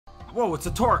Whoa, it's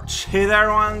a torch! Hey there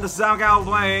everyone, this is Algal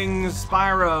playing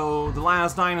Spyro, the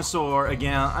last dinosaur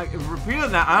again. I repeated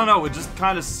that, I don't know, it just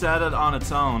kind of said it on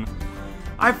its own.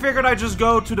 I figured I'd just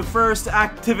go to the first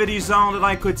activity zone that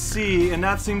I could see, and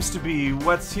that seems to be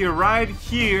what's here, right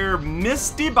here,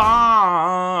 Misty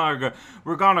Bog!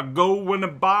 We're gonna go in the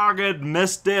bog and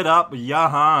mist it up,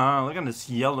 yeah. Look at this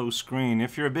yellow screen.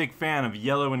 If you're a big fan of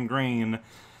yellow and green,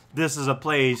 this is a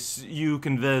place you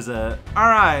can visit.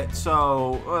 Alright,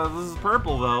 so, this is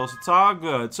purple though, so it's all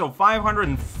good. So,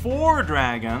 504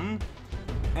 dragon.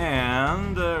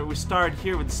 And, we start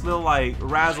here with this little, like,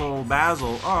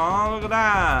 razzle-dazzle. Oh, look at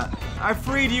that. I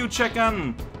freed you,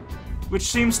 chicken. Which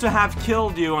seems to have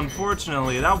killed you,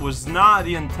 unfortunately. That was not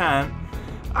the intent.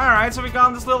 Alright, so we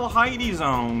got this little hidey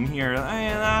zone here. Ain't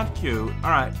that cute?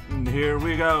 Alright, here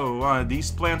we go. These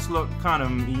plants look kind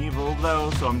of evil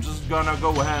though, so I'm just gonna go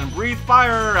ahead and breathe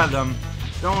fire at them.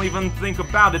 Don't even think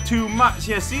about it too much.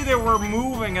 Yeah, see, they were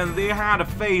moving and they had a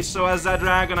face, so as that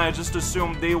dragon, I just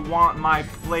assumed they want my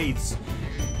place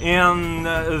in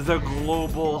the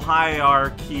global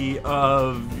hierarchy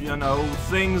of, you know,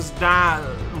 things that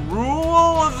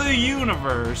rule the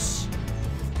universe.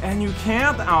 And you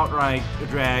can't outright a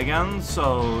dragon,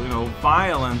 so, you know,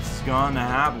 violence is gonna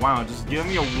happen. Wow, just give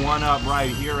me a one-up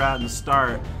right here at the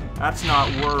start. That's not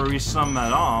worrisome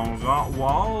at all. We got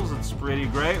walls, it's pretty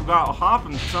great. We got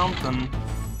hopping something.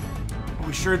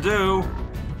 We sure do.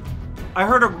 I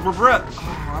heard a brit.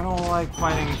 Oh, I don't like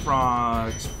fighting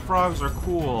frogs. Frogs are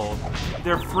cool.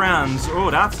 They're friends.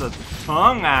 Oh, that's a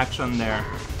tongue action there.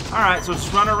 Alright, so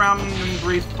just run around and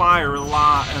breathe fire a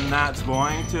lot, and that's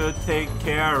going to take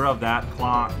care of that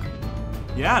clock.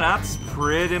 Yeah, that's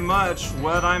pretty much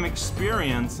what I'm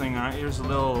experiencing. Alright, here's a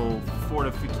little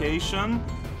fortification.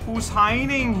 Who's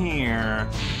hiding here?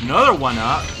 Another one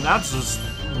up. That's just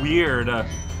weird.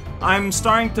 I'm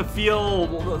starting to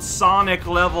feel Sonic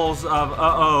levels of,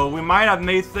 uh-oh, we might have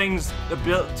made things a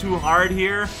bit too hard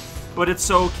here, but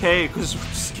it's okay, because we're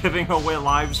just giving away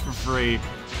lives for free.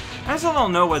 I still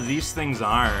don't know what these things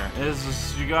are. It's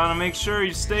just, you gotta make sure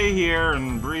you stay here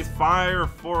and breathe fire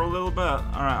for a little bit.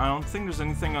 Alright, I don't think there's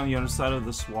anything on the other side of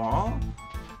this wall.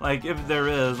 Like, if there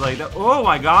is, like, oh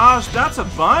my gosh, that's a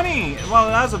bunny! Well,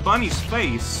 that's a bunny's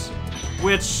face,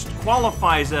 which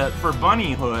qualifies it for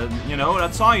bunnyhood, you know,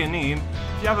 that's all you need.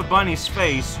 If you have a bunny's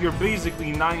face, you're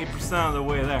basically 90% of the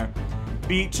way there.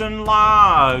 Beach and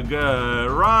log,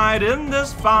 right in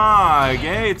this fog.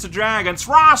 Hey, it's a dragon. It's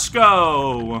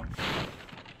Roscoe!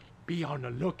 Be on the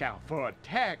lookout for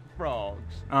attack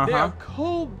frogs. Uh-huh. They're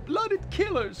cold-blooded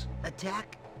killers.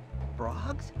 Attack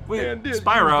frogs? Wait, And this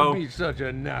Spyro. used to be such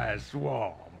a nice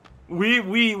swamp.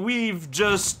 We've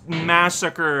just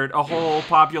massacred a whole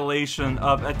population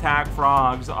of attack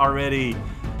frogs already.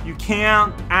 You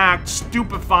can't act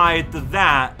stupefied to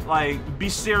that. Like, be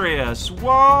serious.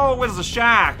 Whoa, where's the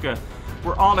shack?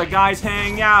 Where all the guys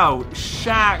hang out.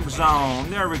 Shack zone.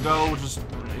 There we go. Just,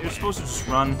 you're supposed to just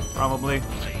run, probably.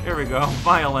 Here we go.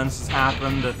 Violence has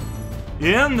happened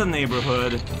in the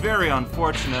neighborhood. Very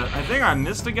unfortunate. I think I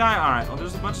missed a guy. Alright, well,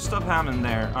 there's a bunch of stuff happening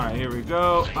there. Alright, here we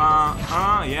go.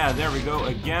 Yeah, there we go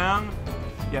again.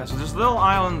 Yeah, so there's a little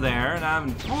island there.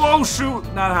 Whoa, shoot!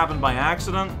 That happened by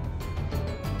accident.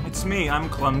 It's me, I'm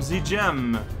Clumsy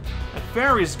Jim. That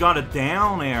fairy's got a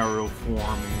down arrow for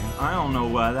me. I don't know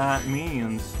what that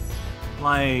means.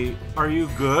 Like, are you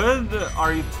good?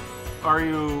 Are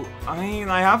you, I mean,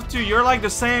 I have to, you're like the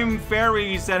same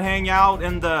fairies that hang out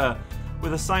in the,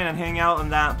 with a sign that hang out in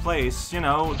that place, you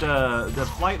know, the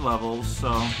flight levels, so.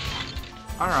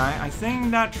 Alright, I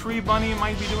think that tree bunny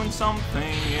might be doing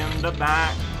something in the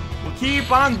back. We'll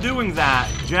keep on doing that.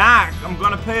 Jack, I'm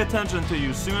gonna pay attention to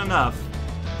you soon enough.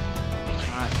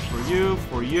 Alright,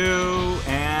 for you,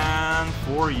 and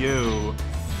for you.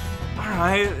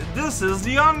 Alright, this is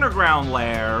the underground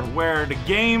lair, where the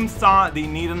game thought they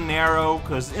needed an arrow,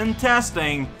 because in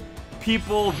testing,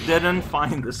 people didn't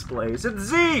find this place. It's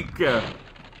Zeke!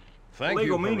 Thank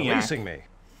you for releasing me.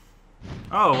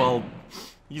 Oh, well,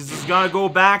 he's just gotta go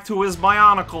back to his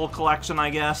Bionicle collection,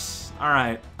 I guess.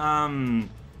 Alright,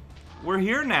 we're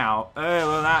here now.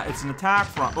 Well, it's an attack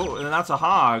front. Oh, and that's a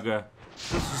hog.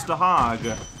 This is just a hog.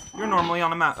 You're normally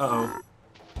on a map. Uh-oh.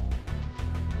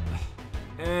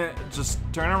 Just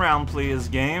turn around, please,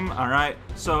 game. Alright.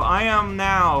 So I am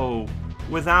now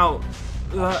without...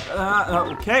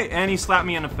 okay, and he slapped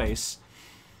me in the face.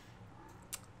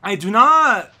 I do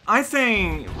not... I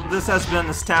think this has been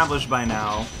established by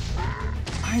now.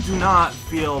 I do not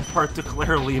feel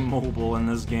particularly mobile in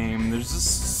this game. There's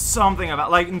just something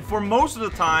about... Like, for most of the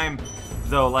time...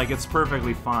 though, like, it's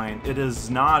perfectly fine. It is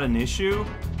not an issue.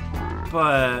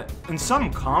 But in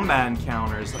some combat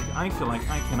encounters, like, I feel like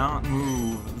I cannot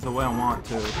move the way I want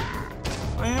to.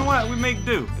 But you know what? We make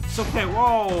do. It's okay.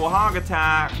 Whoa, hog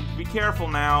attack. Be careful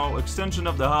now. Extension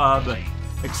of the hub.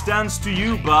 Extends to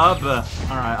you, bub.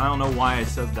 Alright, I don't know why I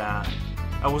said that.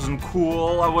 I wasn't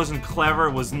cool. I wasn't clever.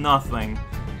 It was nothing.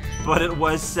 But it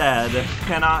was said.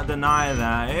 Cannot deny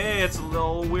that. Hey, it's a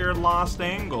little weird lost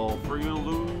angle for you to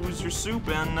lose your soup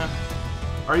in.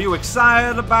 Are you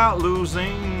excited about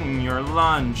losing your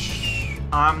lunch?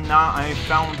 I'm not. I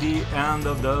found the end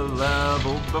of the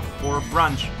level before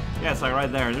brunch. Yeah, it's like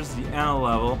right there. There's the end of the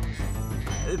level.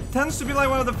 It tends to be like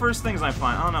one of the first things I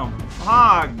find. I don't know.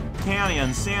 Hog,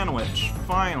 canyon, sandwich.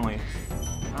 Finally.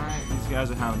 Alright, these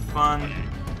guys are having fun.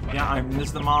 Yeah, I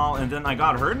missed them all, and then I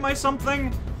got hurt by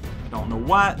something. Don't know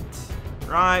what.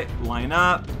 Right, line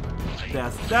up.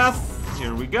 Death, death.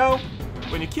 Here we go.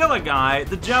 When you kill a guy,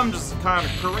 the gem just kind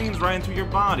of careens right into your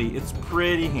body. It's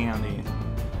pretty handy.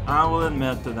 I will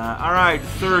admit to that. Alright,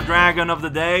 third dragon of the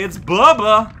day. It's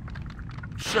Bubba.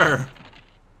 Sure.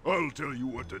 I'll tell you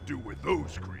what to do with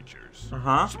those creatures.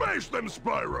 Uh-huh. Smash them,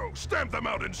 Spyro! Stamp them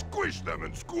out and squish them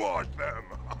and squash them!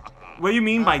 What do you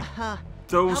mean by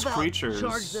those How about creatures?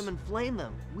 charge them and flame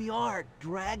them? We are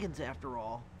dragons after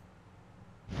all.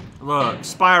 Look,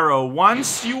 Spyro,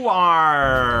 once you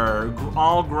are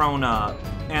all grown up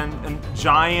and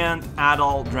giant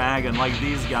adult dragon like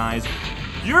these guys,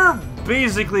 you're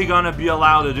basically gonna be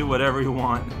allowed to do whatever you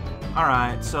want.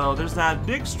 Alright, so there's that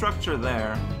big structure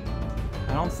there.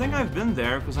 I don't think I've been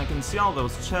there because I can see all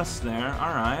those chests there.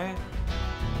 Alright.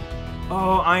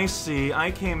 Oh, I see.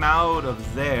 I came out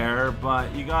of there,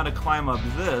 but you gotta climb up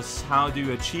this. How do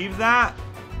you achieve that?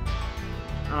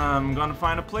 I'm gonna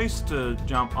find a place to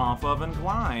jump off of and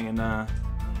glide.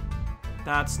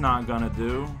 That's not gonna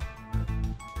do.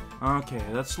 Okay,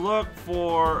 let's look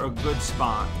for a good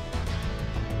spot.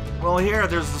 Well, here,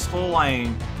 there's this whole, like,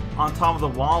 on top of the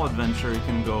wall adventure you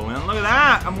can go in. Look at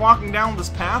that! I'm walking down this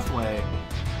pathway.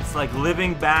 It's like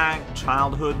living back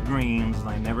childhood dreams that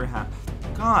I never had.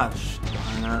 Gosh,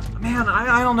 darn it. Man,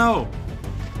 I don't know.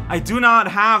 I do not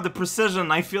have the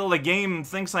precision I feel the game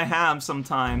thinks I have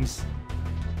sometimes.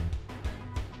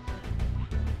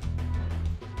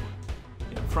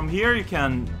 From here you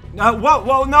can...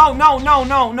 whoa,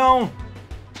 no!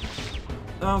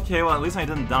 Okay, well, at least I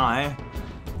didn't die.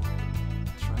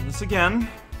 Try this again.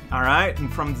 Alright,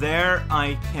 and from there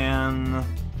I can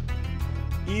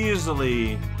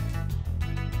easily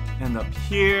end up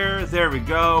here. There we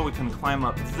go. We can climb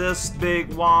up this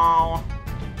big wall.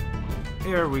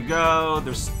 Here we go.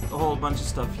 There's a whole bunch of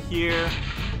stuff here.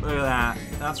 Look at that.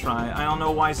 That's right. I don't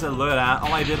know why I said look at that.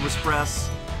 All I did was press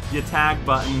the attack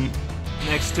button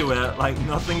next to it, like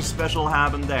nothing special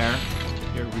happened there.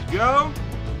 Here we go.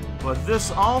 But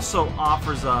this also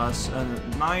offers us a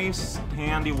nice,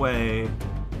 handy way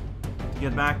to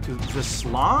get back to the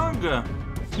slog.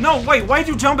 No, wait, why'd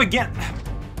you jump again?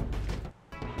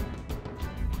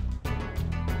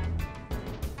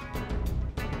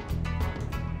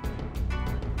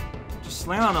 Just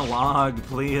land on a log,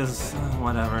 please.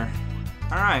 Whatever.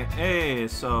 Alright, hey,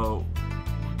 so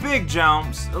big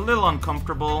jumps, a little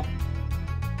uncomfortable.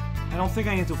 I don't think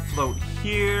I need to float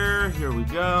here. Here we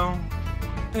go.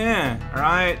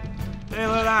 Alright. Hey,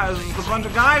 look at that. There's a bunch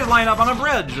of guys lined up on a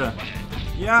bridge.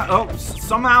 Yeah, oh,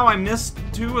 somehow I missed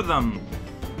two of them.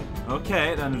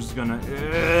 Okay, then I'm just gonna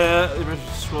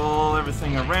scroll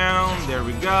everything around. There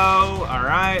we go.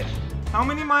 Alright. How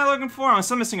many am I looking for? I'm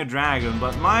still missing a dragon,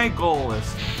 but my goal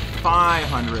is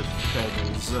 500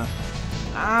 treasures.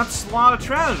 That's a lot of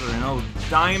treasure, you know.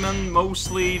 Diamond,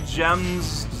 mostly,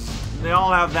 gems. They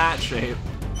all have that shape.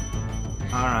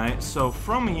 Alright, so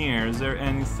from here, is there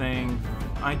anything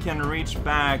I can reach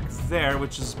back there,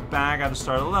 which is back at the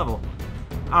start of the level?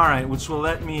 Alright, which will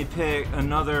let me pick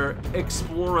another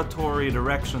exploratory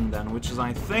direction then, which is,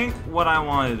 I think, what I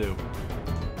want to do.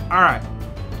 Alright.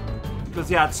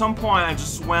 Because, yeah, at some point I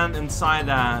just went inside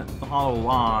that hollow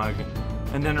log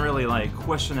and didn't really, like,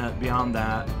 question it beyond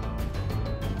that.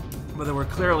 But there were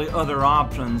clearly other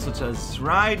options, such as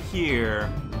right here,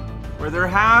 where they're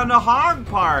having a hog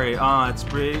party. Oh, it's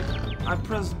pretty... I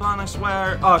pressed the button, I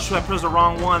swear. Oh, should I press the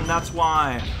wrong one? That's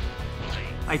why.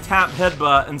 I tapped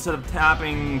headbutt instead of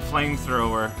tapping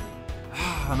flamethrower.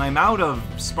 And I'm out of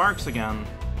sparks again.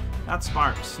 That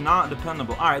sparks, not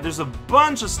dependable. Alright, there's a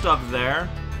bunch of stuff there.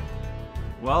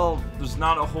 Well, there's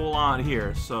not a whole lot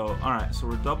here. So, alright, so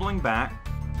we're doubling back.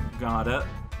 Got it.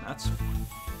 That's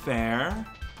fair.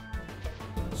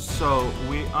 So,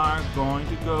 we are going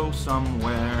to go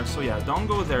somewhere. So, yeah, don't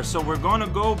go there. So, we're going to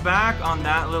go back on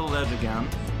that little ledge again.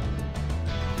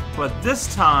 But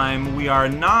this time, we are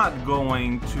not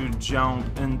going to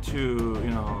jump into, you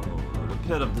know, the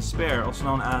pit of despair, also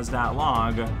known as that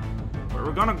log. But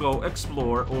we're gonna go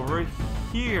explore over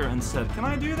here instead. Can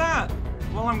I do that?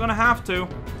 Well, I'm gonna have to.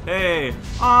 Hey.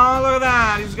 Oh, look at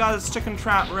that. He's got his chicken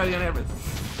trap ready and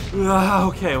everything.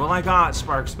 Okay, well, I got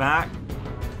Sparks back.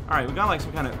 Alright, we got like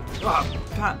some kind of...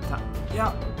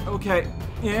 yeah, okay.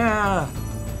 Yeah.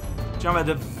 Jump at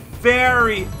the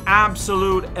very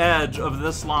absolute edge of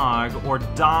this log or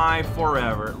die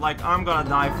forever. Like, I'm gonna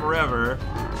die forever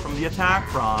from the attack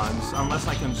frogs. Unless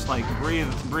I can just, like,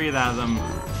 breathe at them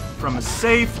from a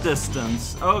safe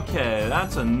distance. Okay,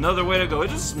 that's another way to go. It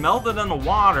just melted in the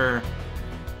water.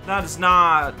 That is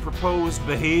not proposed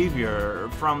behavior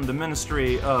from the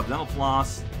Ministry of Dental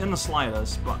Floss in the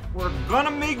slightest, but we're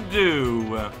gonna make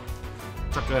do.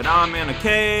 Check it out, I'm in a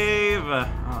cave.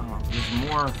 There's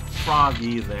more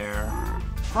froggy there.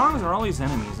 Frogs are always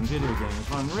enemies in video games,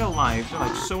 but in real life, they're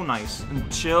like so nice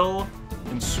and chill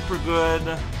and super good.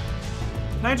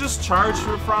 Can I just charge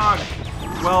through a frog?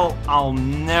 Well, I'll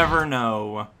never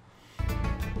know.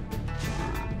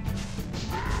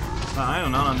 I do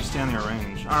not understand their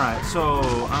range. Alright, so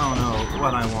I don't know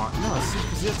what I want. No, see,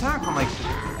 because the attack from like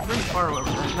pretty far away.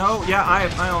 No, yeah, I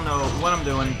don't know what I'm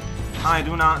doing. I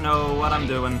do not know what I'm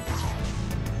doing.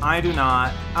 I do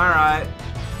not. Alright.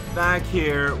 Back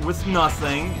here with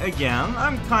nothing again.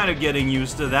 I'm kind of getting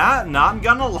used to that, not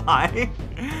gonna lie.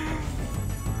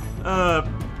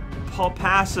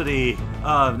 Pulpacity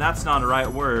of, that's not a right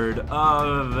word,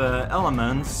 of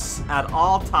elements at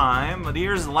all time. But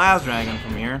here's the last dragon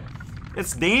from here.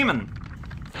 It's Demon.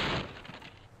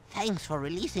 Thanks for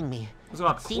releasing me.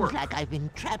 It seems like I've been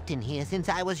trapped in here since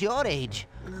I was your age.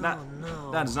 No.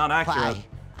 That is not accurate. Why,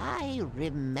 I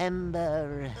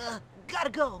remember... gotta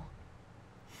go.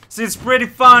 See, it's pretty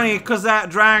funny, because that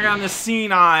dragon is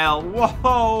senile.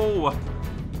 Whoa!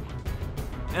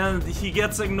 And he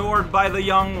gets ignored by the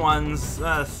young ones.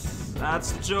 That's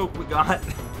the joke we got.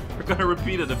 We're gonna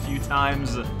repeat it a few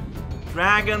times.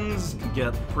 Dragons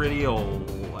get pretty old.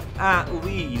 At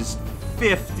least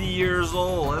 50 years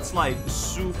old. That's like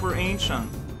super ancient.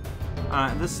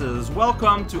 Alright, this is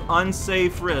Welcome to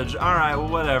Unsafe Ridge. Alright, well,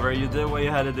 whatever. You did what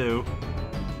you had to do.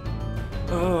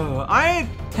 I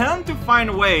tend to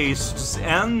find ways to just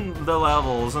end the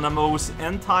levels in the most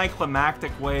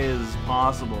anticlimactic ways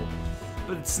possible.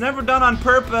 But it's never done on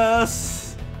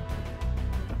purpose.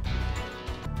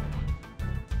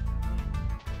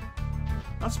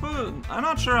 I'm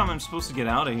not sure how I'm supposed to get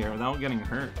out of here without getting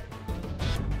hurt.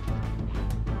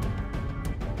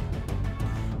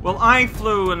 Well, I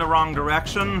flew in the wrong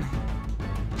direction.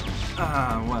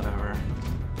 Whatever.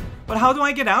 But how do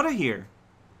I get out of here?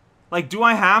 Like, do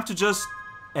I have to just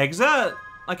exit?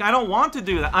 Like, I don't want to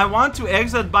do that. I want to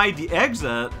exit by the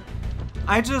exit.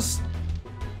 I just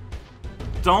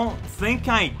don't think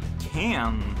I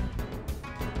can.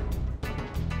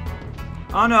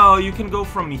 Oh no, you can go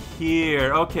from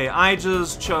here. Okay, I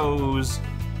just chose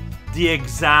the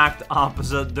exact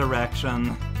opposite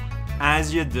direction.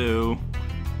 As you do.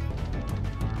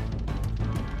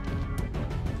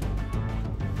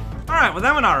 Alright, well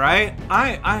that went alright.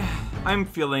 I'm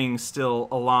feeling still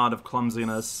a lot of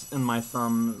clumsiness in my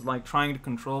thumb, like trying to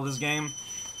control this game.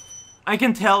 I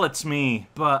can tell it's me,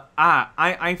 but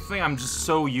I think I'm just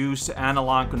so used to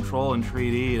analog control in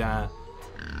 3D that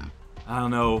I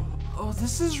don't know. Oh,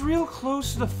 this is real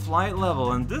close to the flight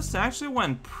level, and this actually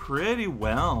went pretty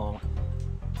well.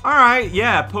 Alright,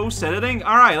 yeah, post-editing.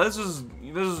 Alright, let's just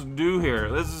do here.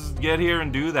 Let's just get here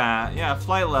and do that. Yeah,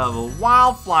 flight level.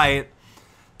 Wild flight.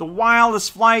 The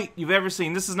wildest flight you've ever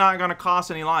seen. This is not gonna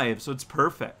cost any lives, so it's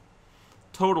perfect.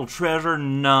 Total treasure,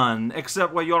 none.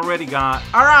 Except what you already got.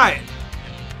 Alright!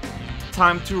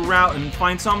 Time to route and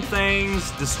find some things.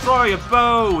 Destroy a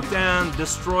boat and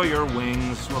destroy your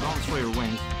wings. Well, don't destroy your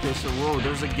wings. Okay, so, whoa,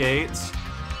 there's a gate.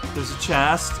 There's a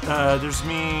chest. There's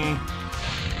me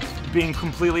being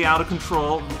completely out of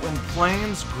control. And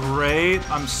planes, great.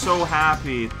 I'm so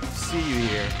happy to see you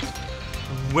here.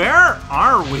 Where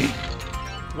are we?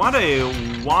 What a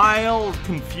wild,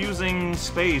 confusing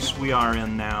space we are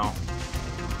in now.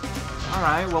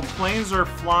 Alright, well, planes are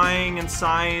flying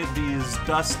inside these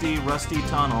dusty, rusty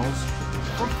tunnels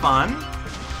for fun.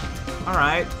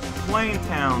 Alright, plane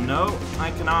town. No,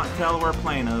 I cannot tell where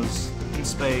plane is in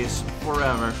space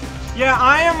forever. Yeah,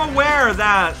 I am aware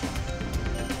that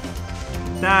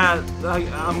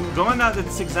I'm going at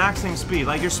its exact same speed.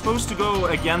 Like, you're supposed to go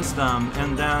against them,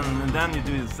 and then you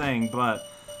do the thing, but...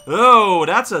 Oh,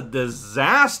 that's a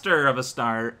disaster of a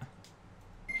start.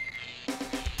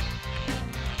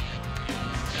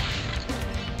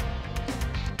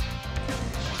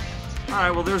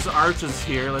 Alright, well there's arches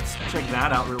here. Let's check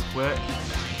that out real quick.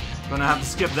 Gonna have to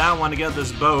skip that one to get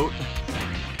this boat.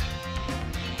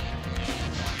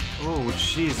 Oh,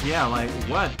 jeez, yeah, like,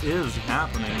 what is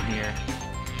happening here?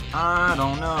 I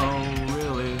don't know,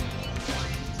 really.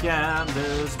 Get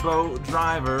this boat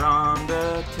driver on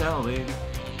the telly.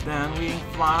 Then we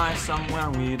fly somewhere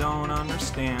we don't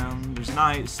understand. There's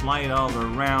nice light all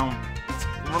around.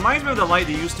 It reminds me of the light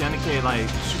they used to indicate, like,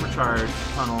 supercharged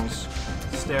tunnels,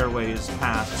 stairways,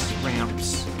 paths,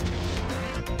 ramps.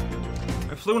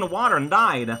 I flew in the water and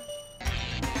died.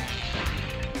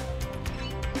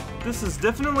 This is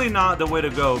definitely not the way to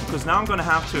go, because now I'm going to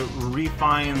have to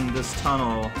refine this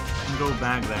tunnel and go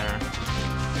back there.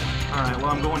 Alright,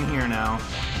 well I'm going here now.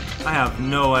 I have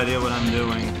no idea what I'm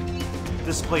doing.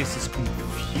 This place is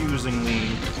confusingly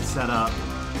set up.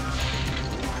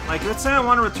 Like, let's say I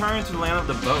want to return to the land of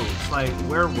the boats. Like,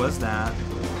 where was that?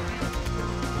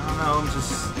 I don't know, I'm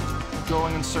just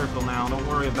going in circle now. Don't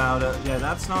worry about it. Yeah,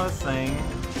 that's not a thing.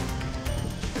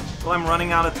 Well, I'm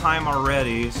running out of time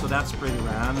already, so that's pretty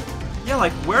rad. Yeah,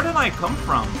 like, where did I come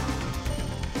from?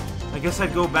 I guess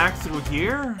I'd go back through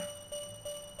here?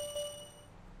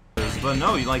 But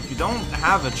no, you don't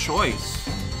have a choice.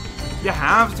 You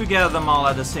have to get them all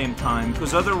at the same time,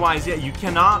 because otherwise, yeah, you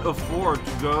cannot afford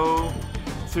to go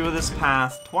through this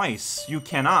path twice. You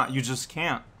cannot. You just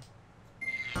can't.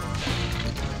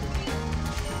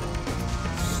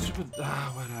 Stupid...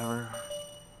 whatever.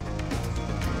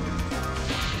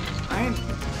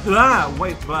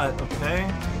 Wait, but,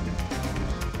 okay.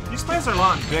 These places are a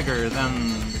lot bigger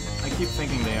than I keep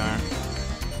thinking they are.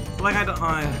 Like,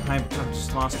 I've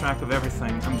just lost track of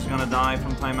everything. I'm just gonna die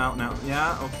from timeout now.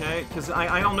 Yeah, okay, because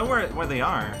I don't know where they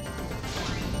are.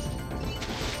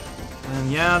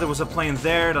 And yeah, there was a plane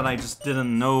there that I just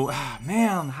didn't know.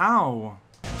 Man, how?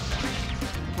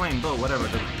 Plane, boat, whatever,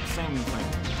 the same thing.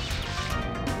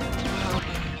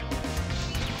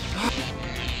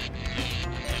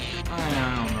 I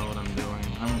don't know what I'm doing.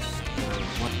 I'm just...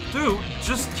 what? Dude,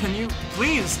 just, can you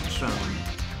please show me?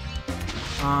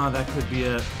 Ah, that could be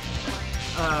it.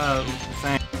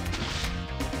 Thank...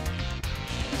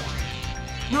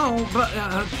 No, but,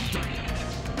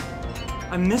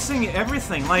 I'm missing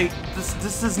everything. Like,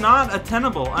 this is not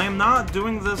attainable. I am not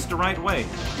doing this the right way.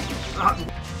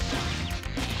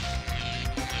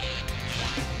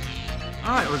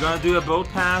 Alright, we're gonna do a boat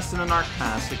pass and an arc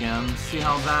pass again. See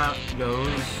how that goes.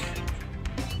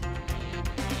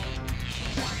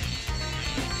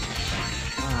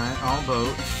 Alright, all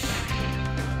boats.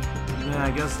 Yeah,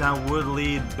 I guess that would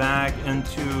lead back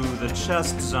into the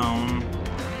chest zone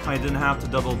if I didn't have to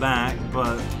double back,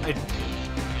 but I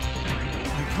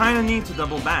kind of need to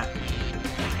double back.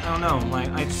 I don't know, like,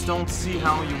 I just don't see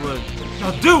how you would...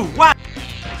 No, dude, what?!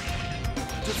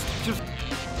 Just...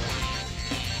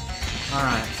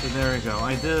 Alright, so there we go.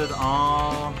 I did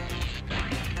all...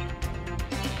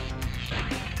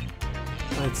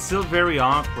 But it's still very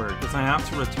awkward, because I have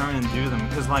to return and do them.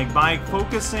 Because, like, by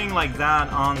focusing like that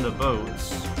on the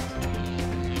boats...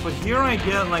 But here I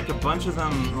get, like, a bunch of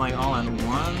them, like, all at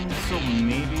once, so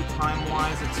maybe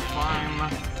time-wise it's fine.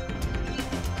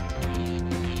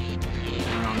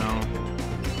 I don't know.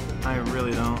 I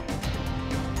really don't.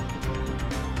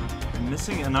 I'm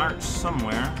missing an arch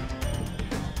somewhere.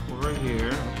 Over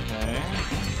here, okay.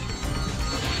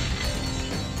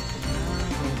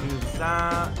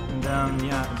 That, and then,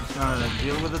 yeah, I'm just gonna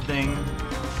deal with the ding.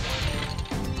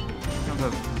 I have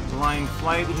a blind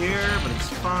flight here, but it's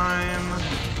fine.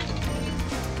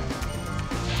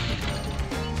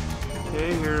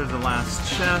 Okay, here's the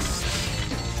last chest.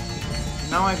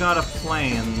 Now I got a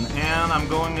plane, and I'm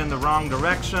going in the wrong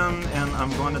direction, and I'm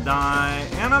gonna die,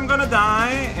 and I'm gonna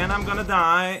die, and I'm gonna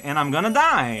die, and I'm gonna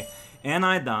die. And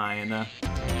I died.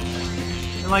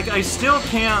 Like, I still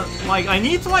can't, like, I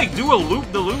need to, like, do a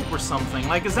loop-de-loop or something.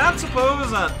 Like, is that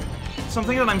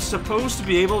something that I'm supposed to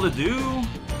be able to do?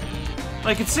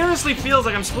 Like, it seriously feels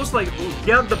like I'm supposed to, like,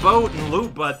 get the boat and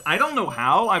loop, but I don't know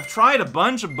how. I've tried a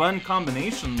bunch of button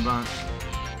combinations, but...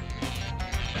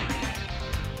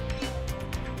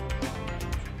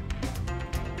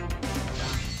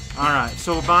 Alright,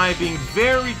 so by being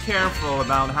very careful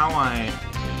about how I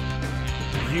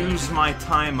use my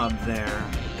time up there,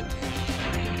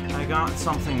 I got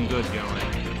something good going.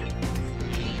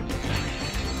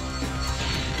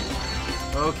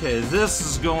 Okay, this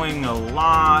is going a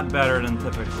lot better than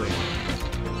typically.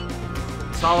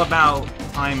 It's all about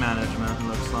time management, it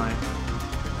looks like.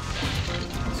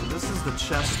 So this is the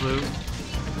chest loop.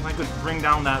 If I could bring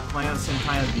down that plane at the same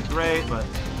time, it'd be great, but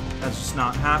that's just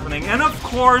not happening. And of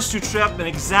course, you trip in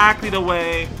exactly the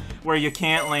way where you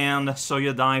can't land, so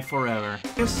you die forever.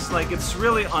 It's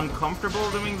really uncomfortable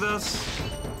doing this.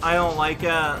 I don't like it.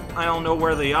 I don't know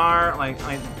where they are. I'm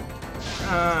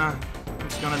just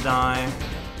gonna die.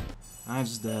 I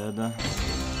just did.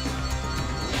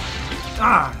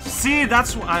 Ah, see,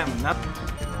 that's why I'm not.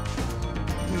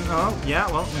 Oh, yeah,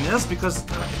 well, missed because.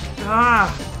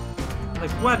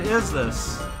 Like, what is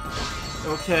this?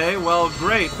 Okay, well,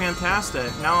 great,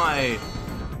 fantastic. Now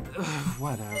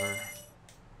whatever.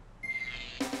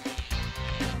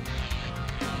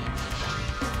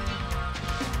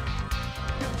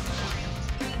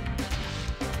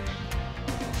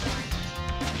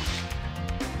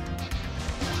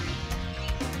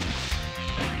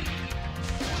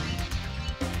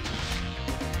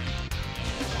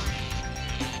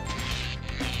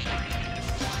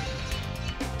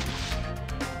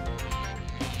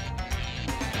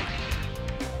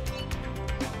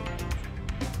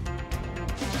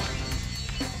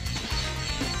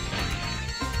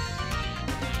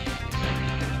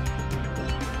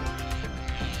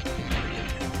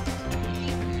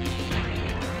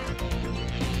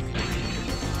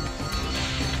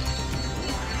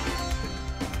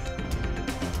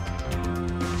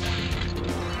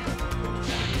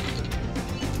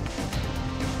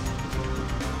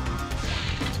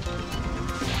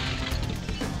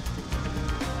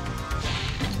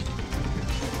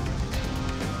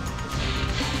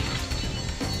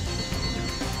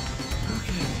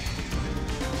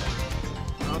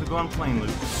 Go on plane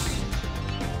loops.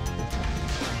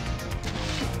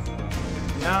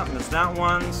 Yeah, that's that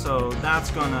one, so that's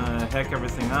gonna heck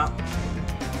everything up.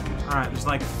 Alright, there's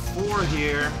like 4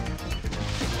 here.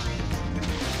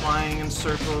 Flying in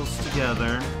circles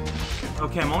together.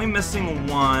 Okay, I'm only missing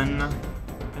 1.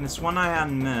 And it's one I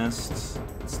hadn't missed.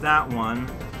 It's that one.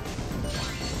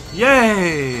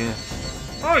 Yay!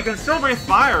 Oh, you can still breathe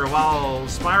fire while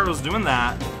Spyro's doing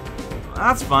that.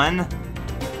 That's fun.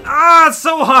 Ah, it's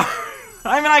so hard!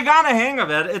 I mean, I got a hang of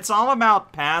it. It's all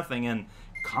about pathing and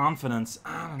confidence.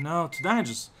 I don't know. Today I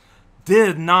just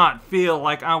did not feel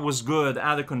like I was good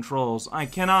at the controls. I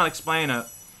cannot explain it.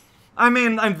 I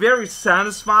mean, I'm very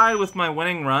satisfied with my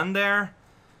winning run there.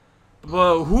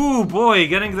 But, whoo, boy,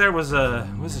 getting there was a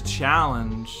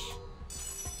challenge.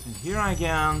 And here I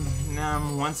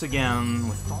am, once again,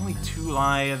 with only 2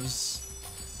 lives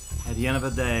at the end of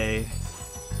the day.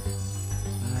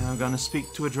 I'm gonna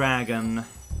speak to a dragon,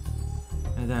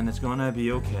 and then it's gonna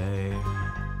be okay.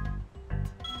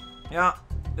 Yeah,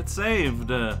 it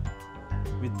saved.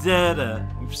 We did it.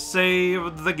 We've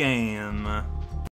saved the game.